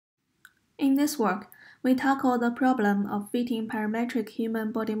In this work, we tackle the problem of fitting parametric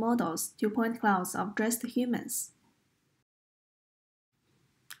human body models to point clouds of dressed humans.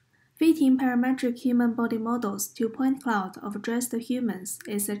 Fitting parametric human body models to point cloud of dressed humans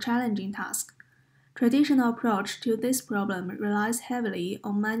is a challenging task. Traditional approach to this problem relies heavily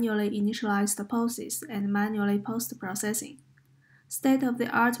on manually initialized poses and manually post-processing.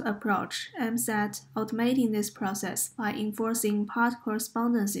 State-of-the-art approach aims at automating this process by enforcing part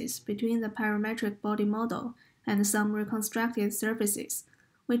correspondences between the parametric body model and some reconstructed surfaces,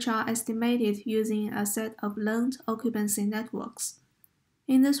 which are estimated using a set of learned occupancy networks.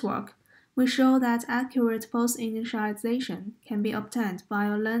 In this work, we show that accurate post-initialization can be obtained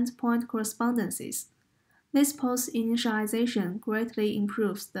via learned point correspondences. This post-initialization greatly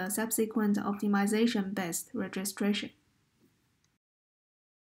improves the subsequent optimization-based registration.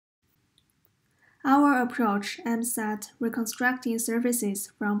 Our approach aims at reconstructing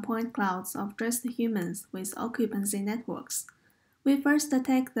surfaces from point clouds of dressed humans with occupancy networks. We first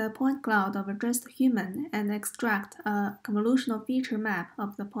take the point cloud of a dressed human and extract a convolutional feature map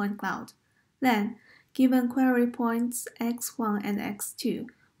of the point cloud. Then, given query points x1 and x2,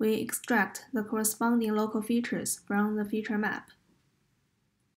 we extract the corresponding local features from the feature map.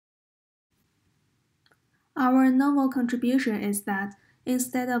 Our novel contribution is that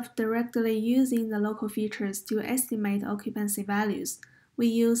instead of directly using the local features to estimate occupancy values, we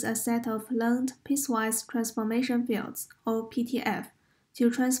use a set of learned piecewise transformation fields, or PTF,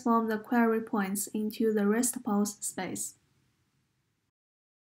 to transform the query points into the rest pose space.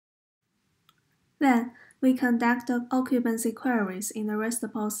 Then, we conduct occupancy queries in the rest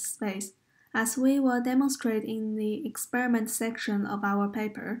pose space. As we will demonstrate in the experiment section of our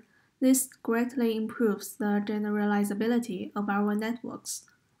paper, this greatly improves the generalizability of our networks.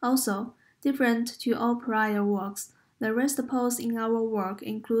 Also, different to all prior works, the rest pose in our work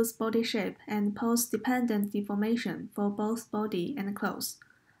includes body shape and pose-dependent deformation for both body and clothes.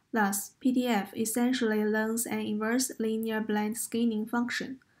 Thus, PDF essentially learns an inverse linear blend skinning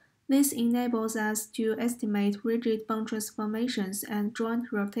function. This enables us to estimate rigid bone transformations and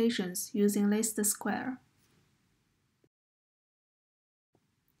joint rotations using least square.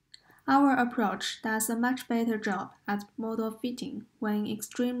 Our approach does a much better job at model fitting when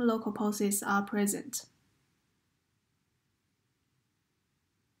extreme local poses are present.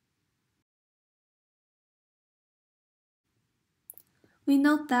 We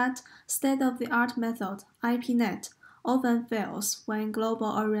note that state-of-the-art method, IPNet, often fails when global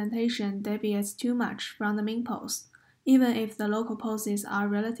orientation deviates too much from the mean pose, even if the local poses are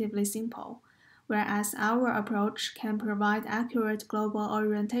relatively simple, whereas our approach can provide accurate global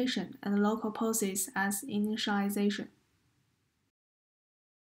orientation and local poses as initialization.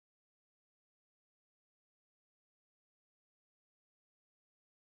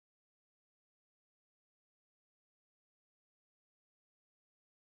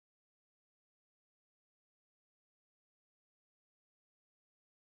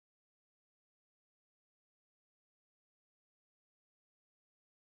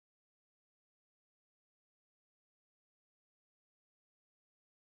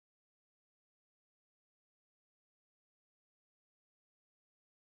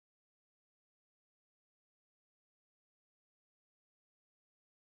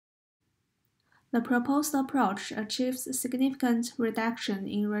 The proposed approach achieves significant reduction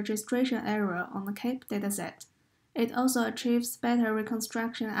in registration error on the CAPE dataset. It also achieves better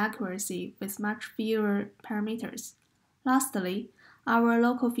reconstruction accuracy with much fewer parameters. Lastly, our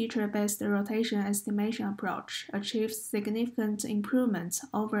local feature-based rotation estimation approach achieves significant improvements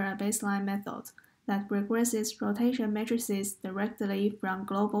over a baseline method that regresses rotation matrices directly from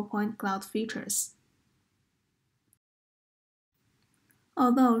global point cloud features.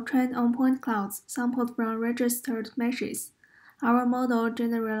 Although trained on point clouds sampled from registered meshes, our model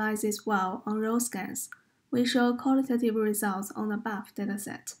generalizes well on row scans. We show qualitative results on the above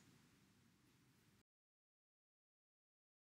dataset.